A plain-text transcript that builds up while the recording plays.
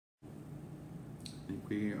think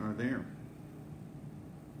we are there.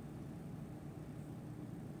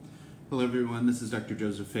 Hello everyone, this is Dr.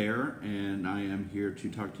 Joseph Fair, and I am here to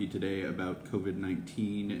talk to you today about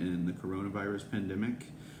COVID-19 and the coronavirus pandemic,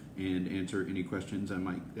 and answer any questions I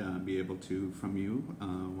might be able to from you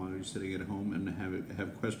while you're sitting at home and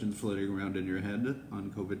have questions floating around in your head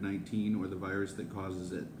on COVID-19 or the virus that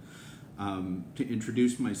causes it. To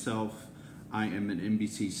introduce myself, I am an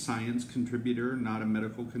NBC Science contributor, not a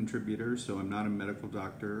medical contributor, so I'm not a medical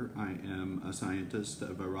doctor. I am a scientist, a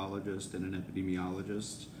virologist, and an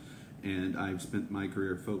epidemiologist, and I've spent my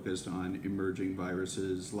career focused on emerging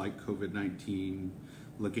viruses like COVID-19,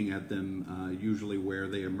 looking at them, usually where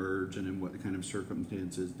they emerge and in what kind of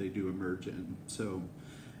circumstances they do emerge in. So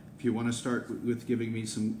if you want to start with giving me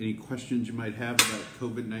any questions you might have about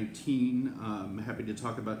COVID-19, I'm happy to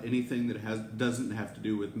talk about anything that doesn't have to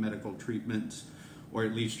do with medical treatment, or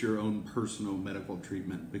at least your own personal medical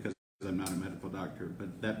treatment, because I'm not a medical doctor.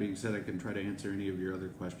 But that being said, I can try to answer any of your other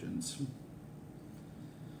questions.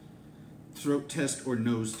 Throat test or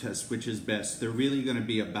nose test, which is best? They're really going to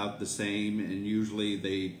be about the same, and usually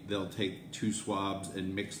they'll take 2 swabs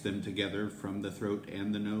and mix them together from the throat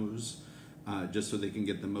and the nose, just so they can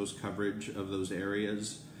get the most coverage of those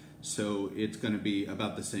areas. So it's going to be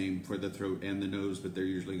about the same for the throat and the nose, but they're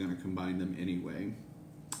usually going to combine them anyway.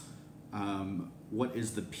 What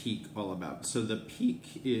is the peak all about? So the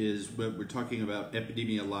peak is what we're talking about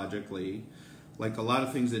epidemiologically. Like a lot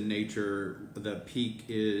of things in nature, the peak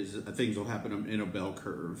is things will happen in a bell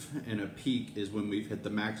curve, and a peak is when we've hit the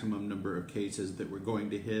maximum number of cases that we're going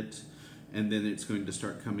to hit, and then it's going to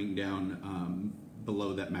start coming down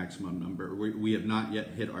below that maximum number. We have not yet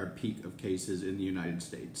hit our peak of cases in the United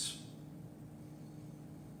States.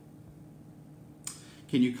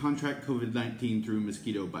 Can you contract COVID-19 through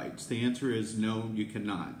mosquito bites? The answer is no, you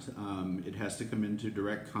cannot. It has to come into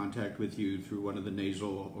direct contact with you through one of the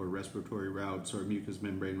nasal or respiratory routes or mucous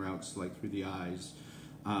membrane routes, like through the eyes.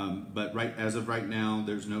 But as of right now,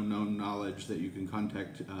 there's no known knowledge that you can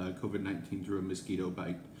contact COVID-19 through a mosquito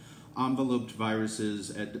bite. Enveloped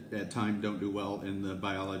viruses at times don't do well in the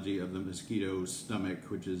biology of the mosquito's stomach,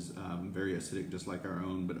 which is very acidic, just like our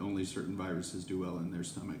own, but only certain viruses do well in their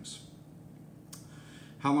stomachs.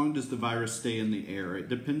 How long does the virus stay in the air? It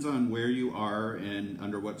depends on where you are and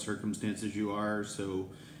under what circumstances you are. So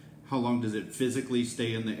how long does it physically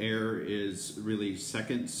stay in the air is really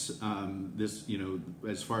seconds.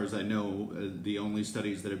 As far as I know, the only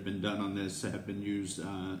studies that have been done on this have been used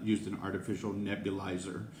an artificial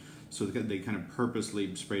nebulizer. So they kind of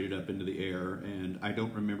purposely sprayed it up into the air, and I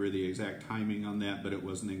don't remember the exact timing on that, but it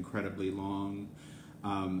wasn't incredibly long.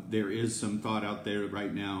 There is some thought out there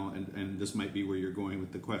right now, and this might be where you're going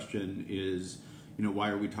with the question, is, why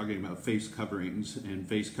are we talking about face coverings? And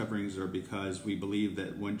face coverings are because we believe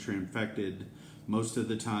that once you're infected, most of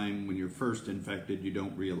the time when you're first infected, you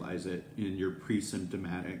don't realize it and you're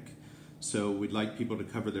pre-symptomatic. So we'd like people to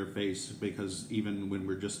cover their face, because even when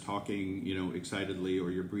we're just talking, excitedly,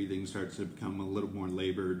 or your breathing starts to become a little more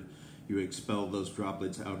labored, you expel those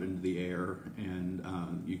droplets out into the air, and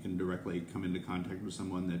you can directly come into contact with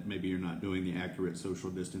someone that maybe you're not doing the accurate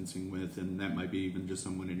social distancing with, and that might be even just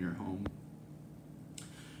someone in your home.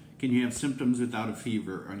 Can you have symptoms without a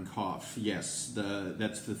fever and cough? Yes,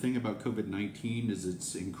 that's the thing about COVID-19, is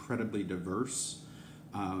it's incredibly diverse.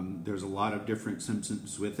 There's a lot of different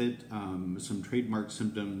symptoms with it. Some trademark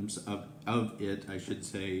symptoms of it, I should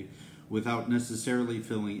say, without necessarily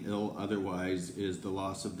feeling ill otherwise, is the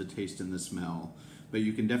loss of the taste and the smell. But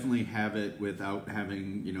you can definitely have it without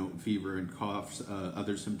having, fever and coughs.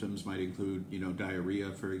 Other symptoms might include,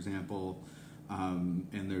 diarrhea, for example,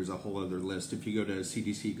 and there's a whole other list. If you go to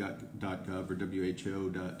cdc.gov or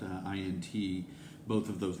who.int, both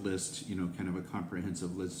of those lists, kind of a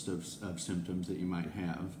comprehensive list of symptoms that you might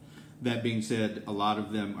have. That being said, a lot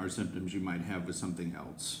of them are symptoms you might have with something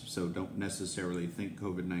else, so don't necessarily think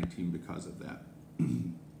COVID-19 because of that.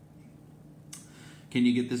 Can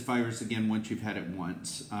you get this virus again once you've had it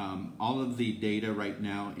once? All of the data right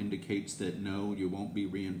now indicates that no, you won't be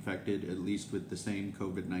reinfected, at least with the same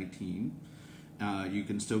COVID-19. You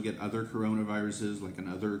can still get other coronaviruses, like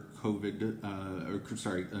another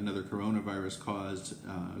another coronavirus-caused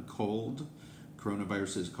cold.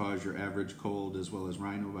 Coronaviruses cause your average cold, as well as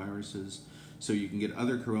rhinoviruses. So you can get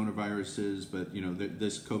other coronaviruses, but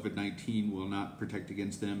this COVID-19 will not protect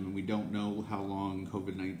against them, and we don't know how long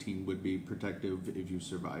COVID-19 would be protective if you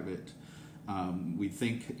survive it. We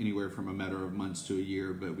think anywhere from a matter of months to a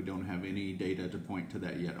year, but we don't have any data to point to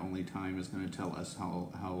that yet. Only time is going to tell us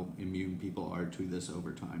how immune people are to this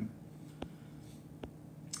over time.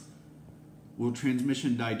 will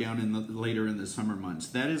transmission die down later in the summer months?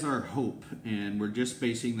 That is our hope, and we're just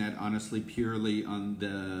basing that honestly purely on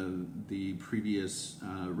the previous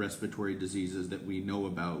respiratory diseases that we know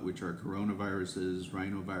about, which are coronaviruses,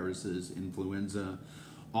 rhinoviruses, influenza.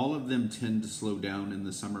 All of them tend to slow down in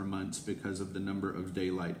the summer months because of the number of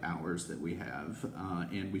daylight hours that we have,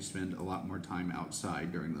 and we spend a lot more time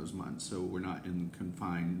outside during those months, so we're not in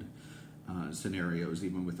confined scenarios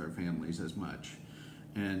even with our families as much.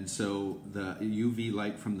 And so the UV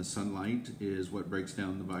light from the sunlight is what breaks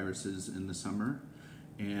down the viruses in the summer,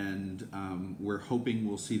 and we're hoping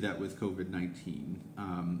we'll see that with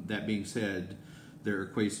COVID-19. That being said, there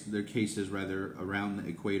are cases rather around the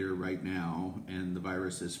equator right now, and the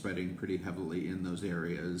virus is spreading pretty heavily in those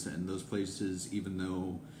areas. And those places, even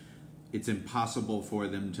though it's impossible for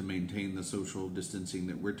them to maintain the social distancing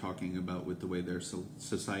that we're talking about with the way their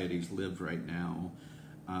societies live right now,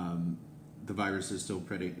 the virus is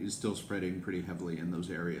still spreading pretty heavily in those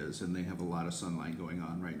areas, and they have a lot of sunlight going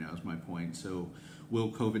on right now, is my point. So will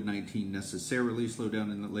COVID-19 necessarily slow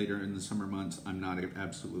down later in the summer months? I'm not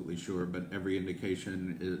absolutely sure, but every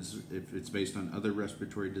indication is, if it's based on other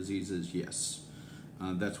respiratory diseases, yes.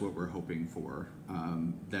 That's what we're hoping for.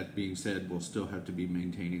 That being said, we'll still have to be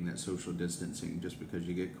maintaining that social distancing just because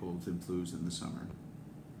you get colds and flus in the summer.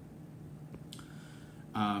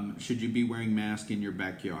 Should you be wearing masks in your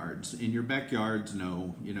backyards? In your backyards,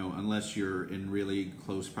 no. Unless you're in really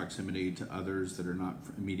close proximity to others that are not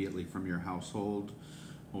immediately from your household,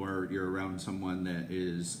 or you're around someone that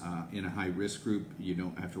is in a high-risk group, you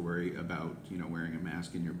don't have to worry about wearing a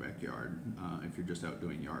mask in your backyard if you're just out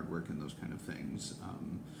doing yard work and those kind of things.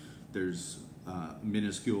 There's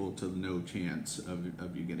minuscule to no chance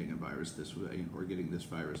of you getting a virus this way or getting this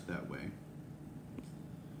virus that way.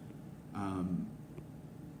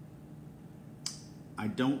 I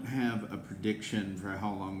don't have a prediction for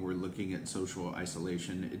how long we're looking at social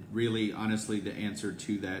isolation. It really, honestly, the answer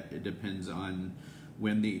to that, it depends on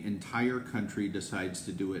when the entire country decides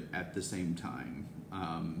to do it at the same time.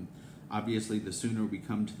 Obviously, the sooner we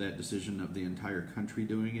come to that decision of the entire country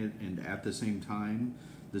doing it and at the same time,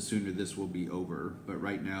 the sooner this will be over. But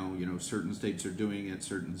right now, certain states are doing it,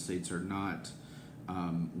 certain states are not.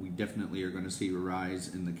 We definitely are going to see a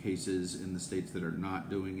rise in the cases in the states that are not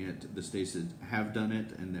doing it. The states that have done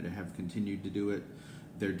it and that have continued to do it,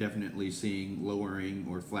 they're definitely seeing lowering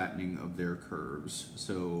or flattening of their curves.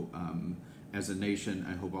 So as a nation,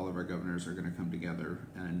 I hope all of our governors are going to come together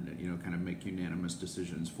and kind of make unanimous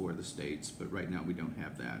decisions for the states. But right now we don't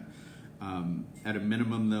have that. At a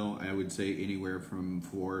minimum, though, I would say anywhere from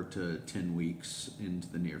 4 to 10 weeks into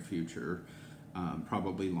the near future.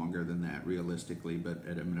 Probably longer than that, realistically, but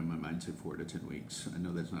at a minimum, I'd say 4 to 10 weeks. I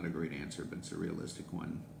know that's not a great answer, but it's a realistic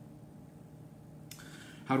one.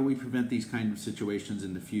 How do we prevent these kind of situations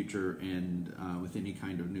in the future and with any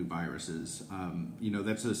kind of new viruses?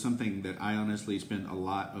 That's something that I honestly spend a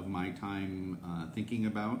lot of my time thinking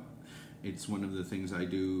about. It's one of the things I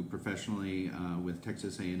do professionally with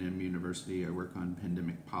Texas A&M University. I work on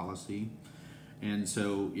pandemic policy. And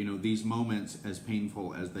so, these moments, as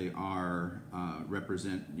painful as they are,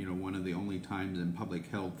 represent, one of the only times in public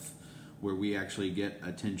health where we actually get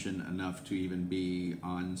attention enough to even be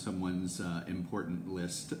on someone's important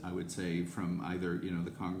list, I would say, from either,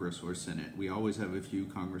 the Congress or Senate. We always have a few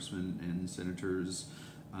congressmen and senators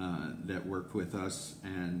that work with us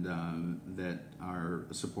and that are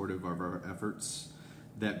supportive of our efforts.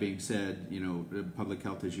 That being said, public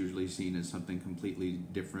health is usually seen as something completely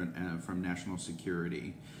different from national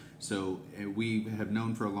security. So we have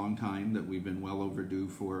known for a long time that we've been well overdue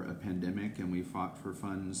for a pandemic, and we fought for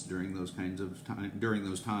funds during those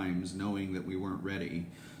times, knowing that we weren't ready.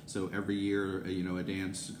 So every year, a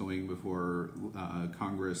dance going before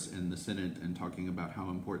Congress and the Senate and talking about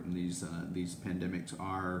how important these pandemics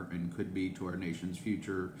are and could be to our nation's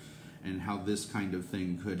future, and how this kind of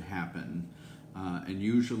thing could happen. And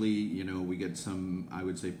usually, we get some, I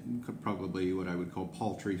would say, probably what I would call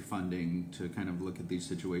paltry funding to kind of look at these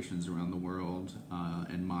situations around the world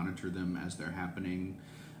and monitor them as they're happening.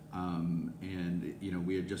 And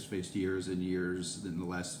we had just faced years and years in the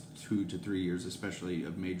last 2 to 3 years, especially,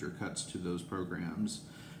 of major cuts to those programs.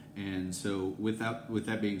 And so with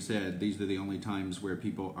that being said, these are the only times where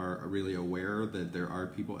people are really aware that there are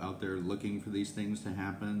people out there looking for these things to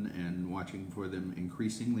happen and watching for them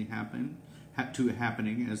increasingly happening,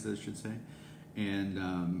 as they should say.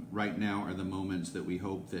 And right now are the moments that we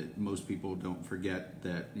hope that most people don't forget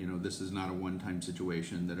that, this is not a one-time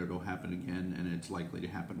situation, that it'll happen again, and it's likely to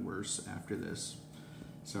happen worse after this.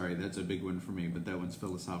 Sorry, that's a big one for me, but that one's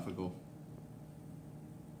philosophical.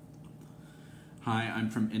 Hi, I'm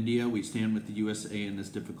from India. We stand with the USA in this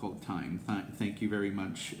difficult time. Thank you very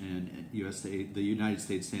much. And USA, the United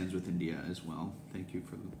States stands with India as well. Thank you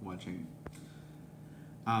for watching.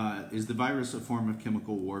 Is the virus a form of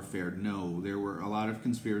chemical warfare? No. There were a lot of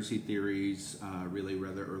conspiracy theories really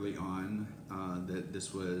rather early on that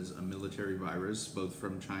this was a military virus, both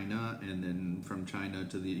from China and then from China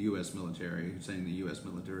to the U.S. military, saying the U.S.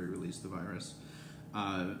 military released the virus.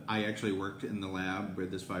 I actually worked in the lab where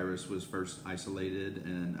this virus was first isolated,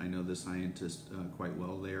 and I know the scientist quite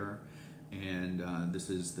well there. And this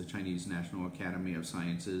is the Chinese National Academy of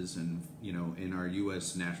Sciences, and in our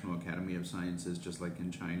U.S. National Academy of Sciences, just like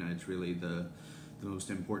in China, it's really the most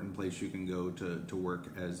important place you can go to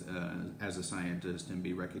work as a scientist and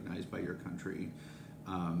be recognized by your country.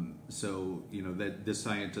 So that this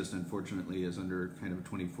scientist unfortunately is under kind of a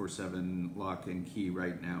 24/7 lock and key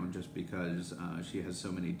right now, just because she has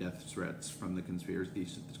so many death threats from the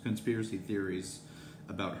conspiracy theories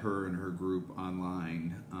about her and her group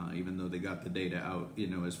online, even though they got the data out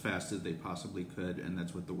as fast as they possibly could, and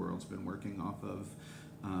that's what the world's been working off of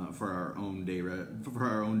for our own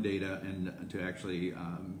data and to actually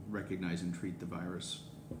recognize and treat the virus.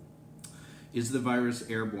 Is the virus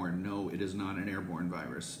airborne? No, it is not an airborne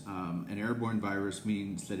virus. An airborne virus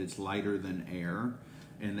means that it's lighter than air,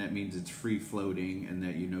 and that means it's free floating, and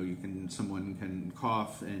that someone can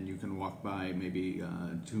cough and you can walk by maybe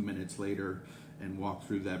 2 minutes later and walk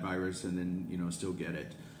through that virus and then still get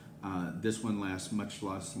it. This one lasts much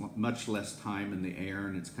less time in the air,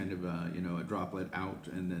 and it's kind of a droplet out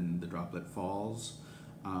and then the droplet falls.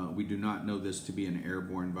 We do not know this to be an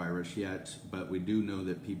airborne virus yet, but we do know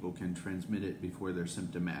that people can transmit it before they're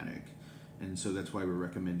symptomatic. And so that's why we're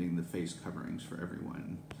recommending the face coverings for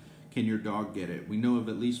everyone. Can your dog get it? We know of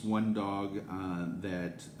at least one dog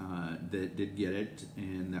that did get it,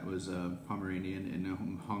 and that was a Pomeranian in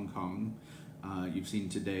Hong Kong. You've seen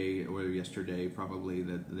today or yesterday probably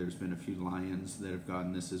that there's been a few lions that have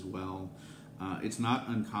gotten this as well. It's not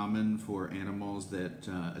uncommon for animals that,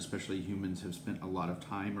 especially humans, have spent a lot of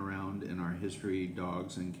time around in our history,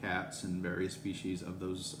 dogs and cats and various species of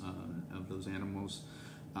those animals,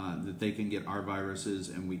 that they can get our viruses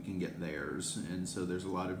and we can get theirs. And so there's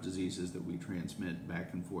a lot of diseases that we transmit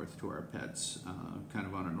back and forth to our pets kind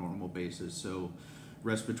of on a normal basis. So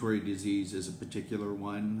respiratory disease is a particular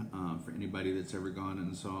one for anybody that's ever gone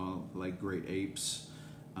and saw like great apes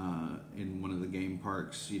in one of the game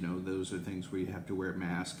parks. Those are things where you have to wear a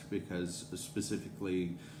mask, because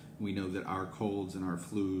specifically we know that our colds and our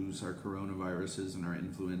flus, our coronaviruses and our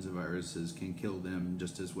influenza viruses can kill them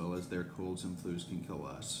just as well as their colds and flus can kill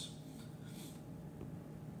us.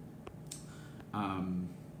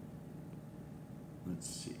 Let's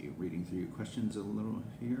see, reading through your questions a little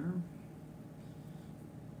here.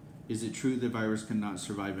 Is it true the virus cannot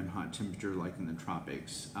survive in hot temperature like in the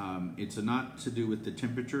tropics? It's not to do with the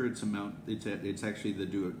temperature. It's actually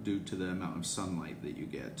due to the amount of sunlight that you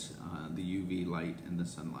get, the UV light and the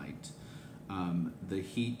sunlight. The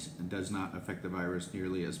heat does not affect the virus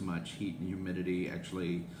nearly as much. Heat and humidity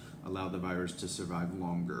actually allow the virus to survive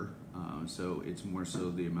longer. So it's more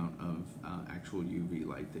so the amount of actual UV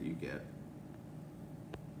light that you get.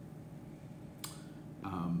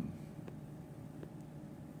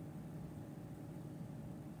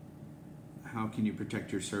 How can you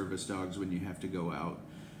protect your service dogs when you have to go out?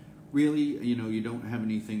 Really, you don't have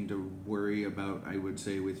anything to worry about, I would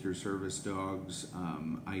say, with your service dogs.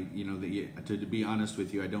 To be honest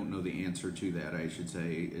with you, I don't know the answer to that. I should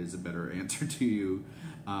say is a better answer to you.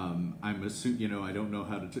 I'm assuming, I don't know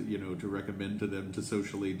how to recommend to them to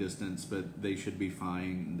socially distance, but they should be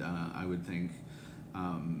fine. I would think.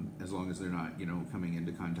 As long as they're not, coming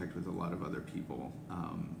into contact with a lot of other people.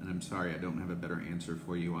 And I'm sorry, I don't have a better answer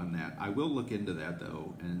for you on that. I will look into that,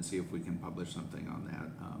 though, and see if we can publish something on that.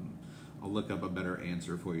 I'll look up a better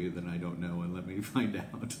answer for you than I don't know, and let me find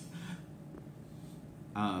out.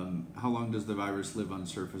 How long does the virus live on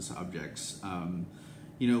surface objects?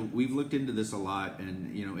 We've looked into this a lot,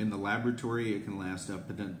 and in the laboratory it can last up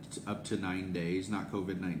to 9 days, not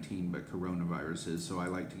COVID-19 but coronaviruses, so I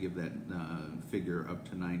like to give that figure up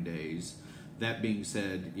to 9 days. That being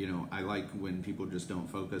said, I like when people just don't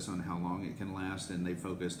focus on how long it can last, and they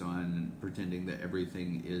focused on pretending that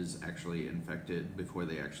everything is actually infected before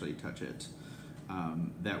they actually touch it.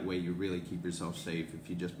 That way you really keep yourself safe if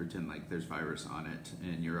you just pretend like there's virus on it,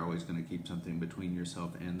 and you're always going to keep something between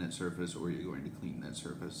yourself and that surface, or you're going to clean that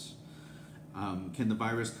surface. Can the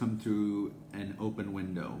virus come through an open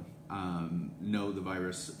window? No, the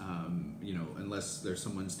virus, unless there's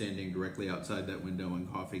someone standing directly outside that window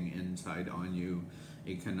and coughing inside on you,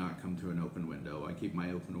 it cannot come through an open window. I keep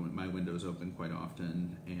my windows open quite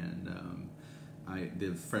often, and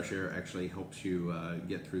the fresh air actually helps you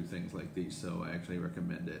get through things like these, so I actually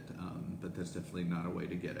recommend it, but that's definitely not a way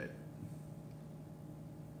to get it.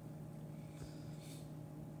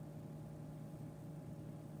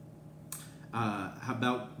 How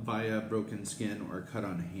about via broken skin or cut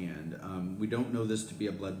on hand? We don't know this to be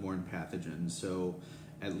a bloodborne pathogen, so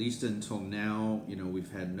at least until now,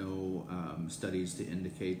 we've had no studies to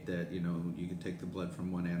indicate that, you can take the blood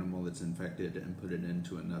from one animal that's infected and put it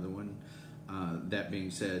into another one. That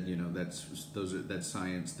being said, that's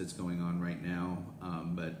science that's going on right now,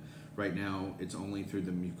 but right now it's only through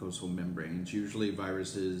the mucosal membranes. Usually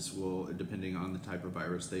viruses will, depending on the type of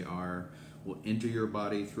virus they are, will enter your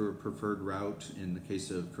body through a preferred route. In the case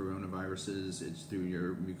of coronaviruses, it's through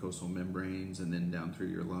your mucosal membranes and then down through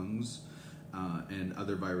your lungs. And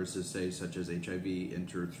other viruses, such as HIV,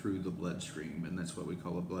 enter through the bloodstream, and that's what we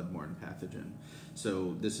call a bloodborne pathogen.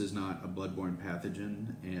 So this is not a bloodborne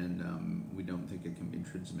pathogen, and we don't think it can be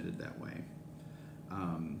transmitted that way.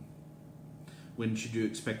 When should you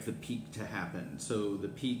expect the peak to happen? So the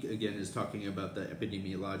peak, again, is talking about the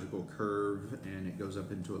epidemiological curve, and it goes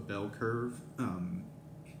up into a bell curve.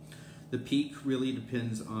 The peak really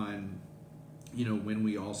depends on, when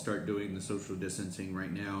we all start doing the social distancing.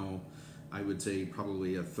 Right now, I would say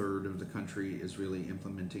probably a third of the country is really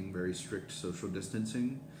implementing very strict social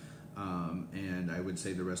distancing, and I would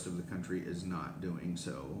say the rest of the country is not doing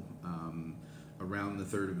so. Around the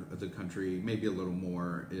third of the country, maybe a little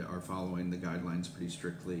more, are following the guidelines pretty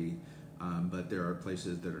strictly, but there are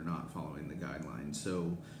places that are not following the guidelines.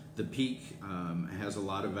 So the peak has a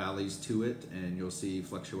lot of valleys to it, and you'll see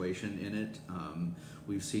fluctuation in it.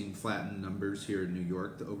 We've seen flattened numbers here in New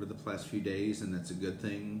York over the past few days, and that's a good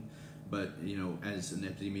thing. But, as an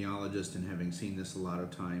epidemiologist and having seen this a lot of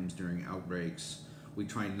times during outbreaks, we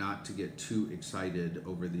try not to get too excited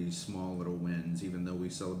over these small little wins, even though we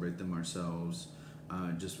celebrate them ourselves,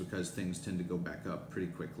 just because things tend to go back up pretty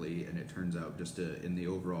quickly, and it turns out just in the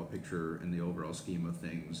overall picture, in the overall scheme of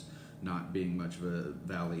things, not being much of a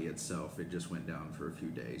valley itself. It just went down for a few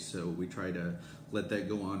days. So we try to let that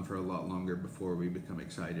go on for a lot longer before we become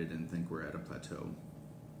excited and think we're at a plateau.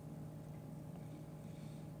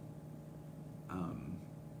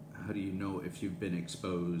 How do you know if you've been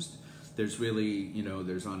exposed? There's really,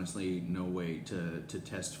 there's honestly no way to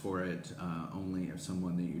test for it. Only if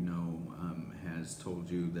someone that has told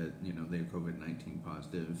you that, they're COVID-19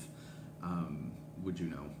 positive, would you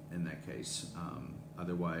know in that case.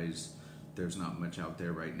 Otherwise, there's not much out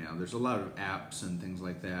there right now. There's a lot of apps and things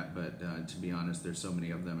like that, but to be honest, there's so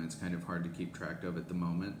many of them, it's kind of hard to keep track of at the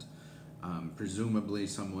moment. Presumably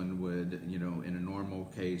someone would, in a normal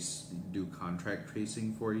case, do contact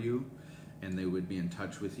tracing for you, and they would be in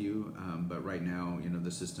touch with you. But right now,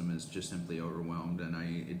 the system is just simply overwhelmed, and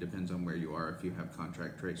it depends on where you are if you have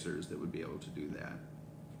contact tracers that would be able to do that.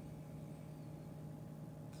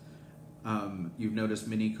 You've noticed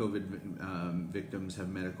many COVID victims have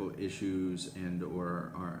medical issues and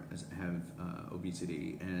or have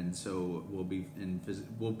obesity, and so will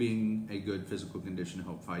being a good physical condition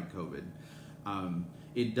help fight COVID.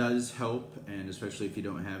 It does help, and especially if you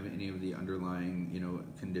don't have any of the underlying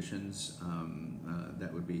conditions,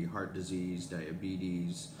 that would be heart disease,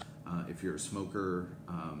 diabetes. If you're a smoker,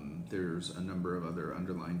 there's a number of other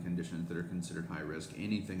underlying conditions that are considered high risk,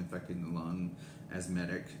 anything affecting the lung,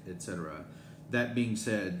 asthmatic, etc. That being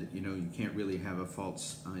said, you can't really have a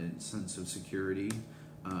false sense of security,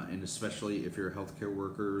 and especially if you're a healthcare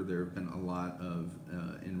worker, there have been a lot of,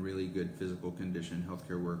 in really good physical condition,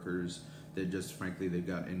 healthcare workers that just frankly they've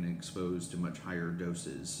gotten exposed to much higher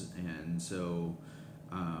doses, and so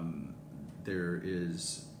there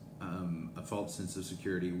is a false sense of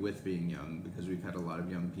security with being young, because we've had a lot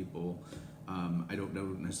of young people. I don't know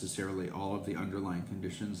necessarily all of the underlying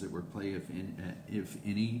conditions that were play, if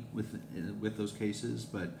any, with those cases,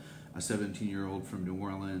 but a 17-year-old from New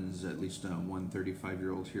Orleans, at least one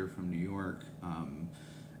 35-year-old here from New York,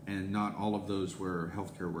 and not all of those were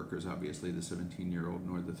healthcare workers. Obviously, the 17-year-old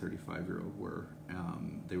nor the 35-year-old were.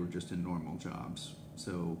 They were just in normal jobs.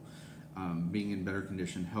 So being in better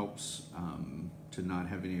condition helps. To not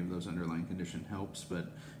have any of those underlying conditions helps,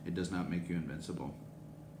 but it does not make you invincible.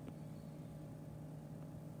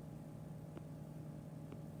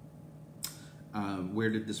 Where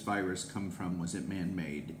did this virus come from? Was it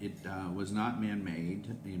man-made? It was not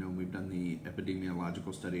man-made. We've done the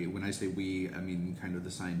epidemiological study. When I say we, I mean kind of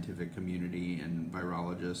the scientific community and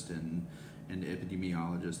virologists and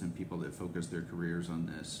epidemiologists and people that focus their careers on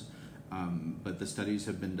this. But the studies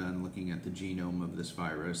have been done looking at the genome of this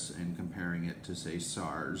virus and comparing it to, say,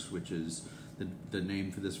 SARS, which is the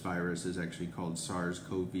name for this virus is actually called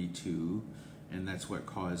SARS-CoV-2, and that's what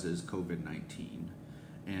causes COVID-19.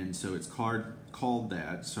 And so it's called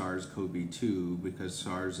that, SARS-CoV-2, because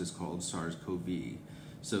SARS is called SARS-CoV.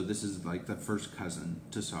 So this is like the first cousin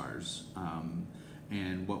to SARS.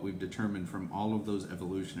 And what we've determined from all of those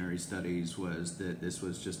evolutionary studies was that this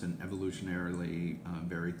was just an evolutionarily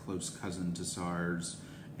very close cousin to SARS,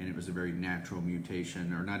 and it was a very natural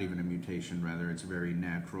mutation, or not even a mutation, rather, it's a very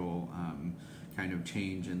natural kind of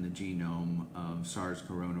change in the genome of SARS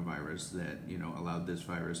coronavirus that, you know, allowed this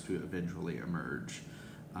virus to eventually emerge.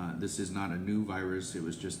 This is not a new virus, it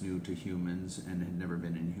was just new to humans and had never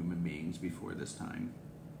been in human beings before this time.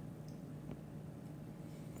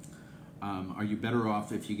 Are you better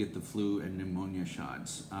off if you get the flu and pneumonia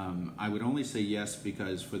shots? I would only say yes,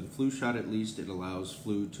 because for the flu shot at least, it allows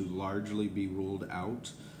flu to largely be ruled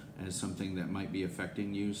out as something that might be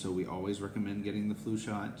affecting you, so we always recommend getting the flu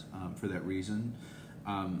shot for that reason.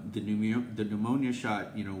 The pneumonia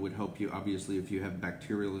shot, you know, would help you obviously if you have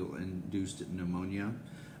bacterial-induced pneumonia.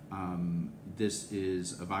 This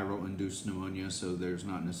is a viral-induced pneumonia, so there's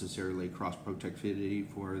not necessarily cross-protectivity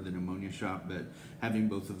for the pneumonia shot, but having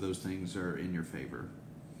both of those things are in your favor.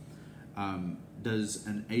 Does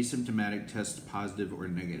an asymptomatic test positive or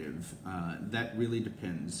negative? That really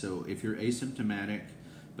depends. So if you're asymptomatic,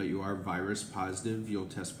 but you are virus positive, you'll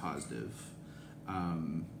test positive.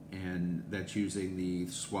 And that's using the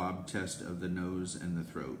swab test of the nose and the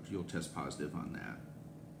throat. You'll test positive on that.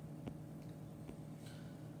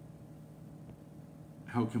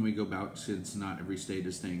 How can we go about, since not every state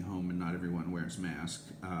is staying home and not everyone wears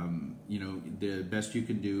masks? You know, the best you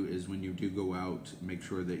can do is when you do go out, make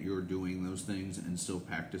sure that you're doing those things and still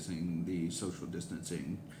practicing the social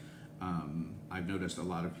distancing. I've noticed a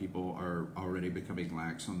lot of people are already becoming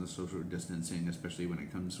lax on the social distancing, especially when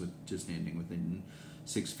it comes to standing within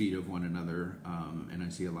 6 feet of one another, and I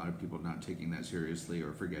see a lot of people not taking that seriously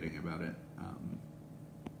or forgetting about it.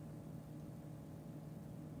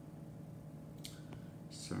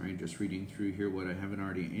 Sorry, just reading through here what I haven't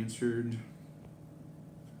already answered.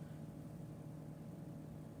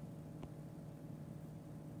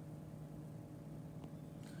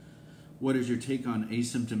 What is your take on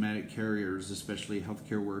asymptomatic carriers, especially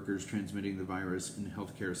healthcare workers transmitting the virus in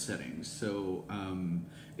healthcare settings? So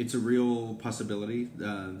it's a real possibility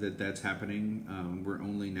that that's happening. We're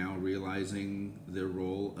only now realizing the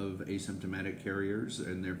role of asymptomatic carriers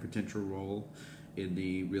and their potential role in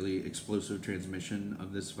the really explosive transmission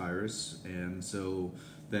of this virus. And so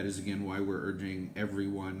that is again why we're urging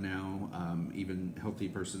everyone now, even healthy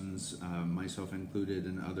persons, myself included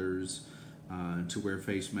and others, to wear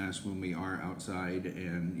face masks when we are outside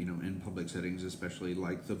and, you know, in public settings, especially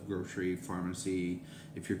like the grocery, pharmacy,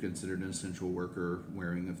 if you're considered an essential worker,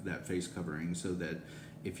 wearing of that face covering, so that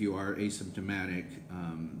if you are asymptomatic,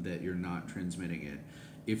 that you're not transmitting it.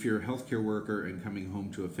 If you're a healthcare worker and coming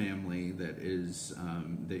home to a family that is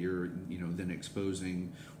that you're, you know, then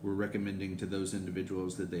exposing, we're recommending to those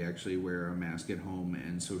individuals that they actually wear a mask at home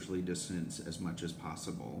and socially distance as much as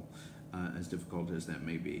possible, as difficult as that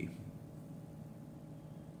may be.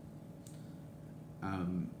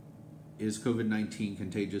 Is COVID-19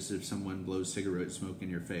 contagious if someone blows cigarette smoke in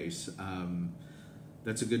your face?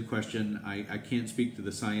 That's a good question. I can't speak to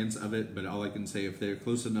the science of it, but all I can say, if they're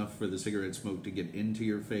close enough for the cigarette smoke to get into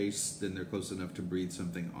your face, then they're close enough to breathe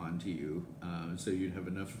something onto you. So you'd have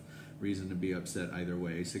enough reason to be upset either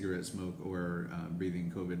way, cigarette smoke or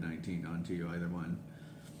breathing COVID-19 onto you, either one.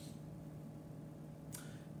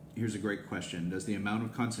 Here's a great question. Does the amount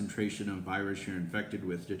of concentration of virus you're infected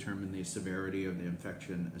with determine the severity of the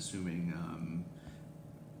infection, assuming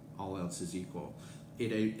all else is equal?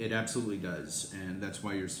 It absolutely does, and that's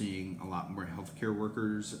why you're seeing a lot more healthcare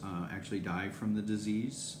workers actually die from the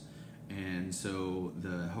disease. And so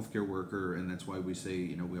the healthcare worker, and that's why we say,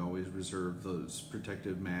 you know, we always reserve those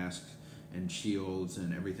protective masks and shields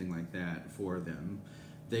and everything like that for them.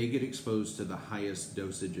 They get exposed to the highest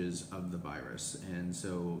dosages of the virus, and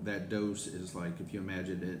so that dose is like, if you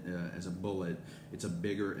imagine it as a bullet, it's a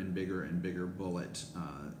bigger and bigger and bigger bullet.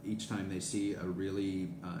 Each time they see a really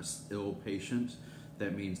ill patient,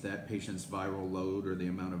 that means that patient's viral load, or the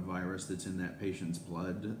amount of virus that's in that patient's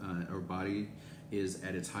blood or body, is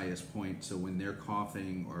at its highest point. So when they're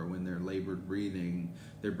coughing or when they're labored breathing,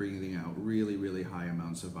 they're breathing out really, really high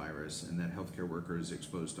amounts of virus, and that healthcare worker is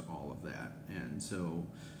exposed to all of that. And so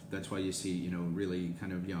that's why you see, you know, really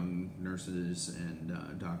kind of young nurses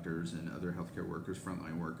and doctors and other healthcare workers,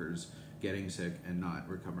 frontline workers, getting sick and not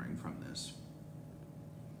recovering from this.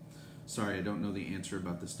 Sorry, I don't know the answer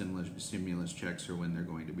about the stimulus checks or when they're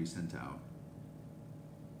going to be sent out.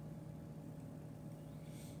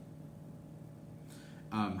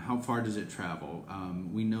 How far does it travel?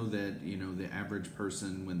 We know that the average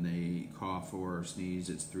person, when they cough or sneeze,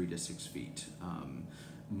 it's 3 to 6 feet.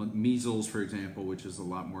 Measles, for example, which is a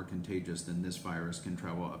lot more contagious than this virus, can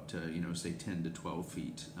travel up to say 10 to 12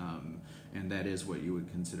 feet, and that is what you would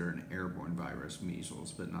consider an airborne virus,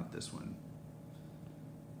 measles, but not this one.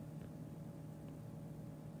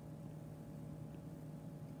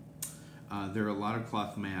 There are a lot of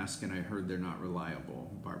cloth masks, and I heard they're not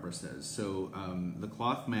reliable, Barbara says. So the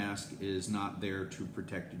cloth mask is not there to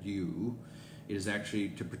protect you. It is actually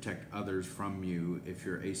to protect others from you if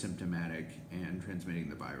you're asymptomatic and transmitting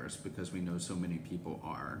the virus, because we know so many people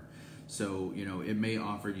are. So, it may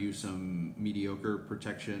offer you some mediocre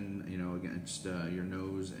protection, against your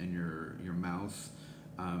nose and your mouth.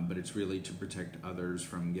 But it's really to protect others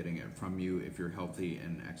from getting it from you if you're healthy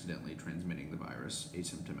and accidentally transmitting the virus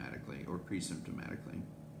asymptomatically or pre-symptomatically.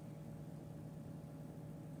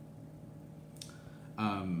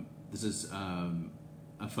 This is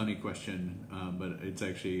a funny question, but it's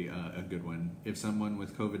actually a good one. If someone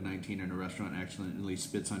with COVID-19 in a restaurant accidentally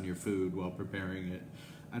spits on your food while preparing it,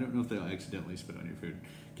 I don't know if they'll accidentally spit on your food.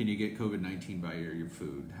 Can you get COVID-19 by your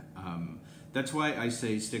food? That's why I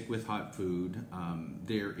say stick with hot food.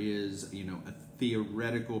 There is, a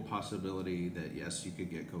theoretical possibility that yes, you could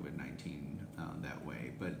get COVID-19 that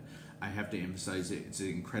way, but I have to emphasize it's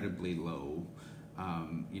incredibly low.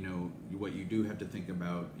 What you do have to think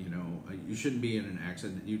about, you shouldn't be in an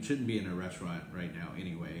accident. You shouldn't be in a restaurant right now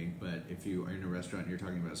anyway. But if you are in a restaurant, and you're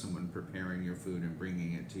talking about someone preparing your food and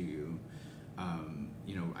bringing it to you.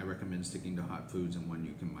 I recommend sticking to hot foods and one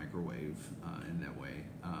you can microwave in that way,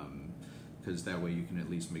 because that way you can at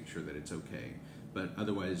least make sure that it's okay. But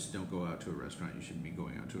otherwise, don't go out to a restaurant. You shouldn't be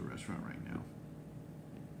going out to a restaurant right now.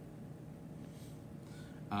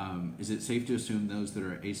 Is it safe to assume those that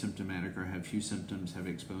are asymptomatic or have few symptoms have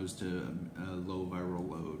exposed to a low viral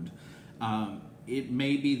load? It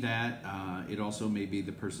may be that. It also may be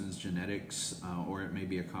the person's genetics, or it may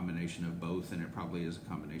be a combination of both, and it probably is a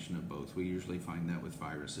combination of both. We usually find that with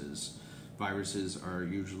viruses. Viruses are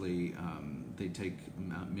usually, they take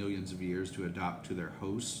millions of years to adapt to their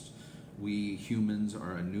host. We humans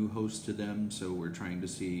are a new host to them, so we're trying to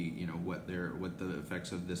see, what the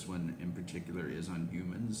effects of this one in particular is on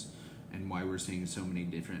humans, and why we're seeing so many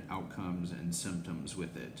different outcomes and symptoms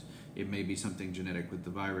with it. It may be something genetic with the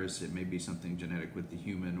virus, it may be something genetic with the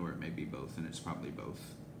human, or it may be both, and it's probably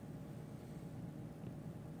both.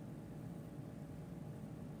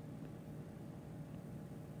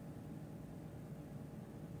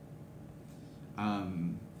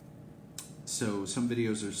 So some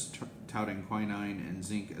videos are touting quinine and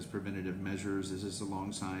zinc as preventative measures. Is this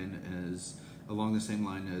along the same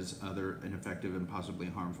line as other ineffective and possibly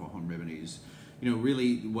harmful home remedies?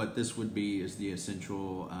 Really what this would be is the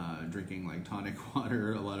essential drinking like tonic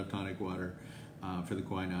water, a lot of tonic water for the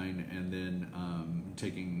quinine, and then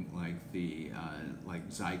taking like the like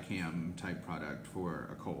Zicam type product for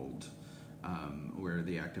a cold, where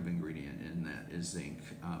the active ingredient in that is zinc.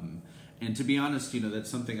 And to be honest,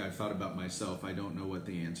 that's something I've thought about myself. I don't know what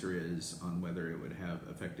the answer is on whether it would have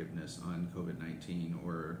effectiveness on COVID-19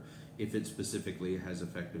 or if it specifically has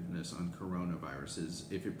effectiveness on coronaviruses.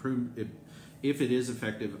 If it is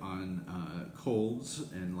effective on colds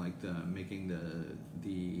and like making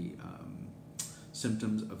the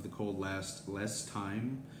symptoms of the cold last less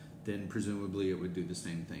time, then presumably it would do the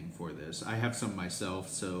same thing for this. I have some myself,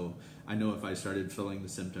 so I know if I started feeling the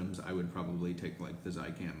symptoms, I would probably take like the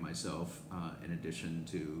Zicam myself, in addition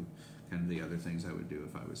to kind of the other things I would do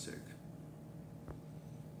if I was sick.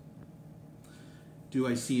 Do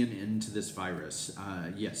I see an end to this virus?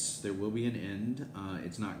 Yes, there will be an end.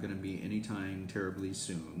 It's not going to be anytime terribly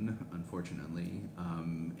soon, unfortunately,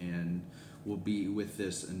 and we'll be with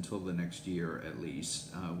this until the next year at least.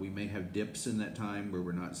 We may have dips in that time where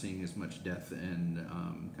we're not seeing as much death and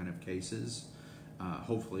kind of cases.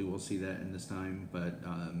 Hopefully we'll see that in this time, but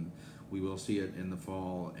we will see it in the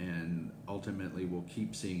fall, and ultimately we'll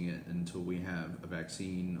keep seeing it until we have a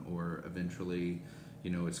vaccine, or eventually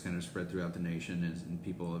it's kind of spread throughout the nation and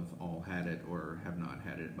people have all had it or have not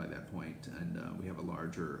had it by that point, and we have a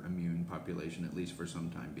larger immune population, at least for some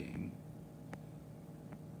time being.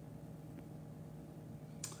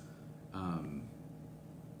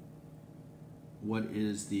 What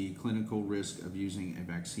is the clinical risk of using a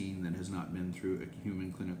vaccine that has not been through a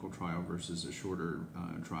human clinical trial versus a shorter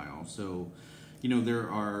trial? So, there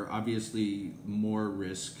are obviously more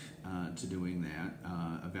risk to doing that.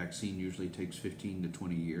 A vaccine usually takes 15 to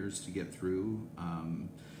 20 years to get through.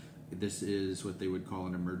 This is what they would call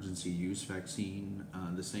an emergency use vaccine.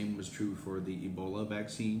 The same was true for the Ebola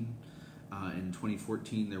vaccine. In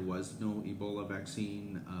 2014, there was no Ebola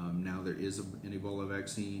vaccine. Now there is an Ebola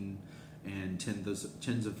vaccine, and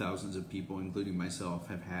tens of thousands of people, including myself,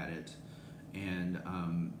 have had it. And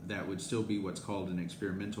that would still be what's called an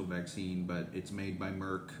experimental vaccine, but it's made by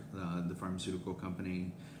Merck, the pharmaceutical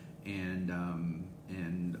company, and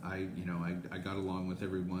I got along with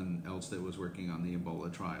everyone else that was working on the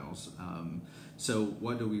Ebola trials. So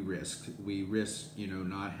what do we risk? We risk,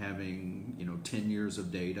 not having, 10 years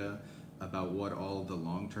of data about what all the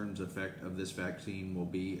long-term effect of this vaccine will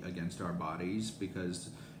be against our bodies, because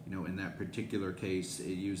in that particular case,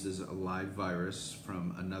 it uses a live virus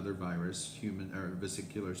from another virus, human or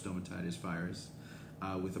vesicular stomatitis virus,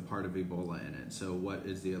 with a part of Ebola in it. So what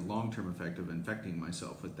is the long-term effect of infecting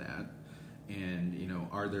myself with that? And,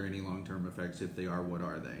 are there any long-term effects? If they are, what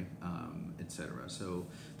are they? Etc. So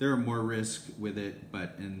there are more risks with it,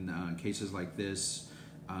 but in cases like this,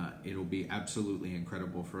 it'll be absolutely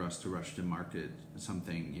incredible for us to rush to market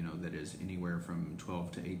something, that is anywhere from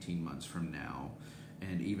 12 to 18 months from now.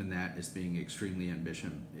 And even that is being extremely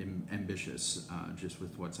ambitious, just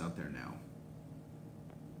with what's out there now.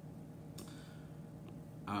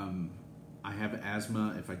 I have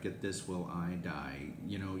asthma. If I get this, will I die?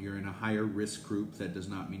 You're in a higher risk group. That does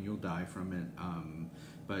not mean you'll die from it,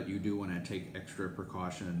 but you do want to take extra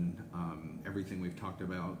precaution. Everything we've talked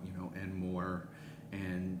about, and more,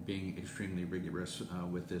 and being extremely rigorous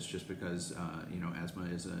with this, just because asthma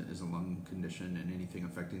is a lung condition, and anything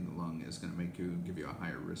affecting the lung is going to give you a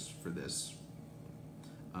higher risk for this,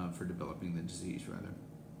 for developing the disease rather.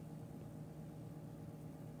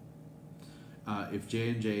 If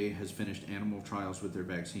J&J has finished animal trials with their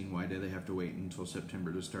vaccine, why do they have to wait until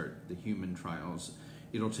September to start the human trials?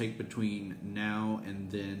 It'll take between now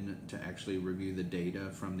and then to actually review the data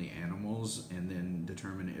from the animals and then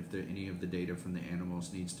determine if any of the data from the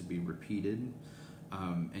animals needs to be repeated.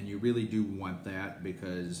 And you really do want that,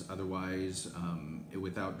 because otherwise,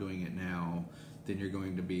 without doing it now, then you're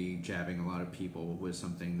going to be jabbing a lot of people with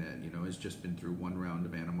something that has just been through one round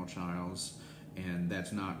of animal trials. And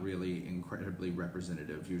that's not really incredibly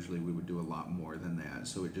representative. Usually we would do a lot more than that.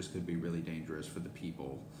 So it just could be really dangerous for the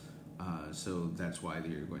people. So that's why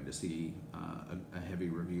you're going to see a heavy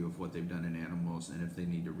review of what they've done in animals, and if they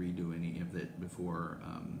need to redo any of it before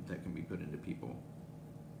that can be put into people.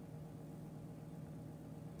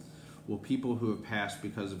 Will people who have passed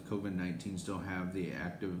because of COVID-19 still have the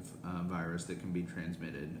active virus that can be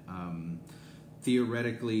transmitted?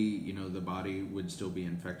 Theoretically, the body would still be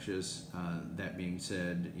infectious. That being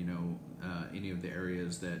said, any of the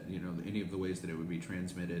areas that, any of the ways that it would be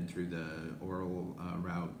transmitted through the oral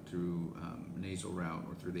route, through nasal route,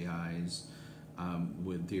 or through the eyes,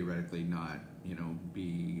 would theoretically not,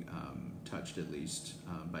 be touched, at least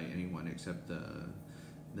by anyone except the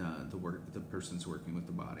persons working with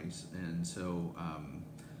the bodies. And so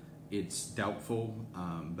it's doubtful,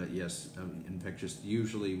 but yes,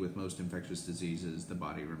 usually with most infectious diseases, the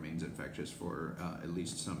body remains infectious for at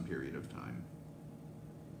least some period of time.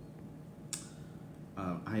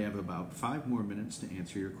 I have about 5 more minutes to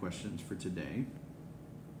answer your questions for today.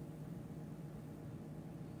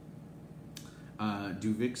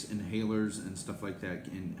 Do Vicks inhalers and stuff like that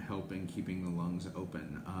can help in keeping the lungs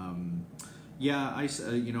open? Yeah,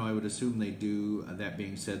 I would assume they do. That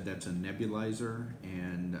being said, that's a nebulizer,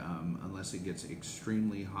 and unless it gets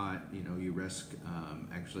extremely hot, you risk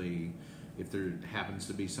actually, if there happens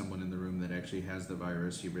to be someone in the room that actually has the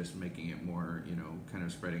virus, you risk making it more, kind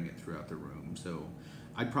of spreading it throughout the room. So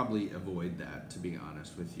I'd probably avoid that, to be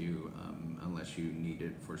honest with you, unless you need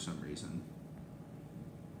it for some reason.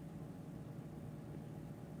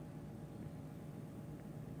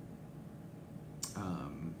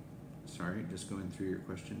 Sorry, just going through your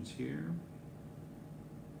questions here.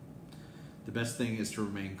 The best thing is to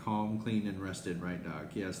remain calm, clean, and rested, right,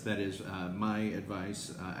 Doc? Yes, that is my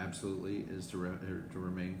advice, absolutely, is to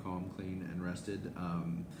remain calm, clean, and rested.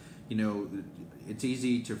 It's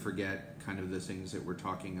easy to forget kind of the things that we're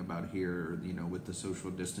talking about here, with the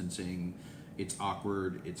social distancing. It's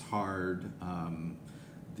awkward, it's hard.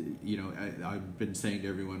 I've been saying to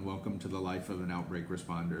everyone, welcome to the life of an outbreak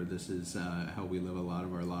responder. This is how we live a lot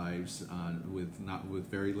of our lives, with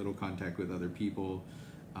very little contact with other people.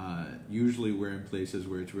 Usually we're in places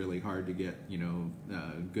where it's really hard to get,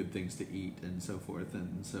 good things to eat and so forth.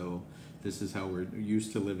 And so this is how we're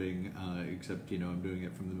used to living, except, I'm doing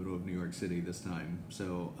it from the middle of New York City this time.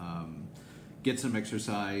 So get some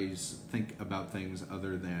exercise, think about things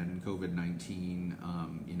other than COVID-19,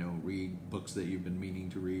 read books that you've been meaning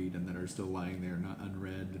to read and that are still lying there not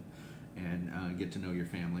unread, and get to know your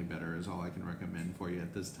family better is all I can recommend for you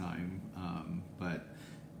at this time. But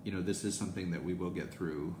this is something that we will get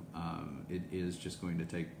through. It is just going to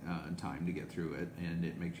take time to get through it, and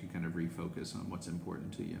it makes you kind of refocus on what's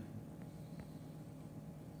important to you.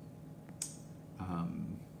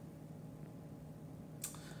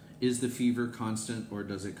 Is the fever constant, or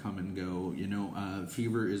does it come and go?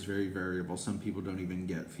 Fever is very variable. Some people don't even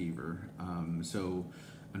get fever. So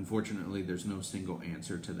unfortunately, there's no single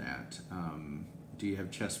answer to that. Do you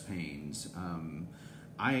have chest pains?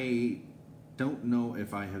 I don't know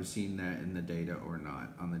if I have seen that in the data or not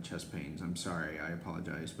on the chest pains. I'm sorry, I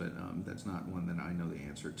apologize, but that's not one that I know the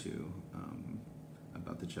answer to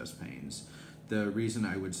about the chest pains. The reason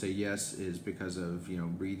I would say yes is because of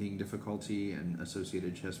breathing difficulty and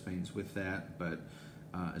associated chest pains with that. But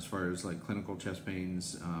as far as like clinical chest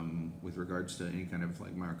pains with regards to any kind of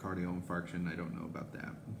like myocardial infarction, I don't know about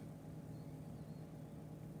that.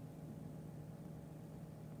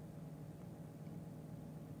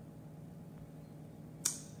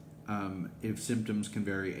 If symptoms can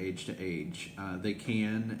vary age to age, they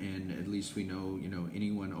can, and at least we know,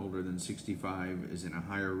 anyone older than 65 is in a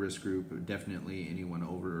higher risk group. Definitely anyone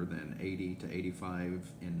older than 80 to 85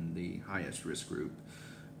 in the highest risk group,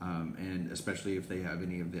 and especially if they have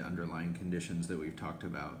any of the underlying conditions that we've talked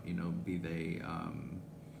about, be they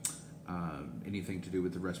anything to do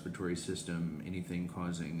with the respiratory system, anything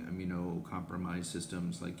causing immunocompromised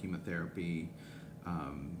systems like chemotherapy,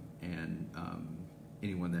 and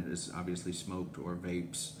anyone that has obviously smoked or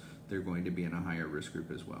vapes, they're going to be in a higher risk group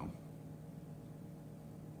as well.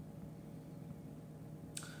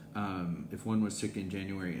 If one was sick in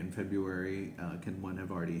January and February, can one have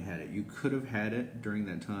already had it? You could have had it during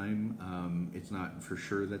that time. It's not for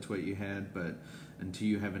sure that's what you had, but until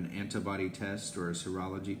you have an antibody test or a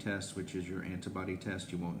serology test, which is your antibody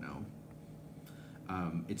test, you won't know.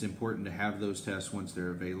 It's important to have those tests once they're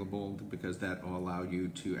available, because that will allow you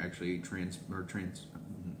to actually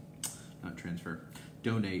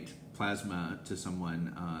donate plasma to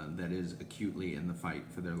someone that is acutely in the fight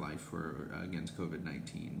for their life against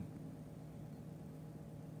COVID-19.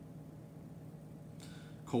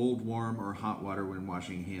 Cold, warm, or hot water when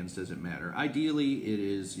washing hands, doesn't matter. Ideally, it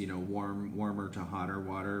is warmer to hotter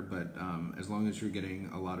water, but as long as you're getting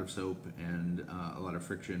a lot of soap and a lot of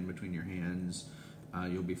friction between your hands,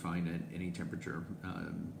 you'll be fine at any temperature.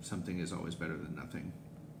 Something is always better than nothing.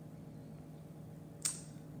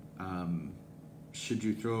 Should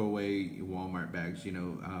you throw away Walmart bags?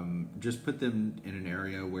 Just put them in an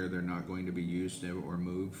area where they're not going to be used or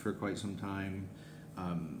moved for quite some time.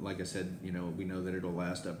 Like I said, we know that it'll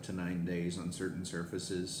last up to 9 days on certain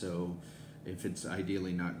surfaces. So if it's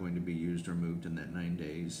ideally not going to be used or moved in that 9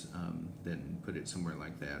 days, then put it somewhere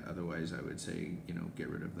like that. Otherwise, I would say, get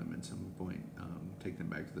rid of them at some point. Take them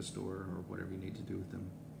back to the store or whatever you need to do with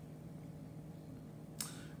them.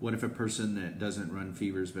 What if a person that doesn't run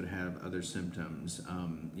fevers but have other symptoms?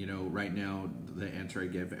 Right now, the answer I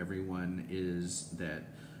give everyone is that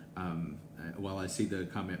while I see the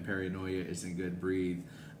comment paranoia isn't good, breathe.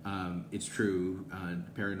 It's true,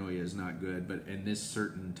 paranoia is not good, but in this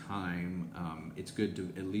certain time, it's good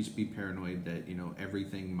to at least be paranoid that,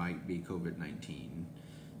 everything might be COVID-19,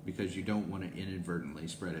 because you don't want to inadvertently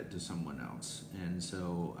spread it to someone else. And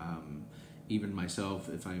so even myself,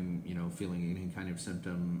 if I'm, feeling any kind of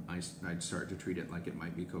symptom, I'd start to treat it like it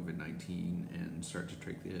might be COVID-19 and start to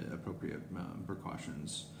take the appropriate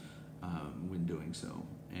precautions when doing so.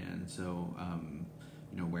 And so,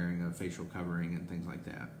 wearing a facial covering and things like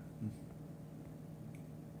that.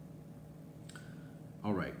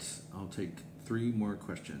 All right, I'll take 3 more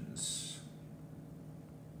questions.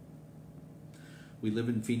 We live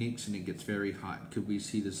in Phoenix and it gets very hot. Could we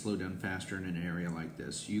see the slow down faster in an area like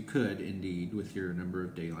this? You could indeed, with your number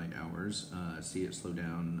of daylight hours, see it slow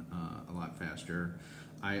down a lot faster.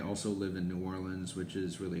 I also live in New Orleans, which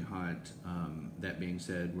is really hot. That being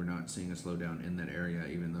said, we're not seeing a slowdown in that area,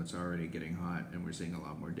 even though it's already getting hot, and we're seeing a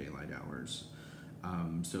lot more daylight hours.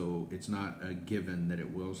 So it's not a given that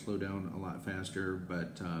it will slow down a lot faster,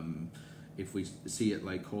 but if we see it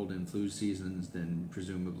like cold and flu seasons, then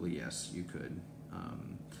presumably yes, you could.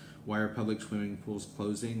 Why are public swimming pools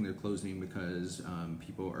closing? They're closing because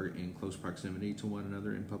people are in close proximity to one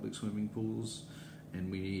another in public swimming pools,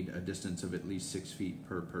 and we need a distance of at least 6 feet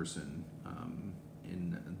per person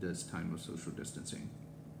in this time of social distancing.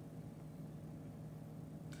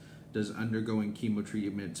 Does undergoing chemo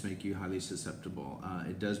treatments make you highly susceptible?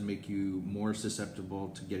 It does make you more susceptible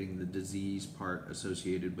to getting the disease part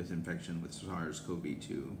associated with infection with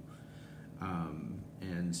SARS-CoV-2.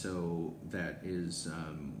 And so that is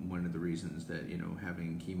one of the reasons that,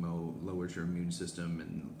 having chemo lowers your immune system,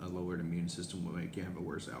 and a lowered immune system will make you have a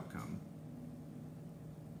worse outcome.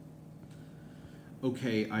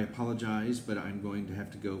 Okay, I apologize, but I'm going to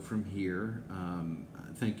have to go from here.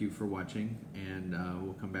 Thank you for watching, and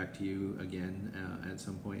we'll come back to you again at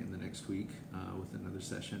some point in the next week with another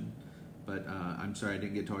session. But I'm sorry I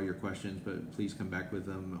didn't get to all your questions, but please come back with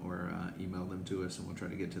them or email them to us, and we'll try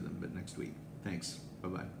to get to them but next week. Thanks.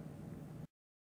 Bye-bye.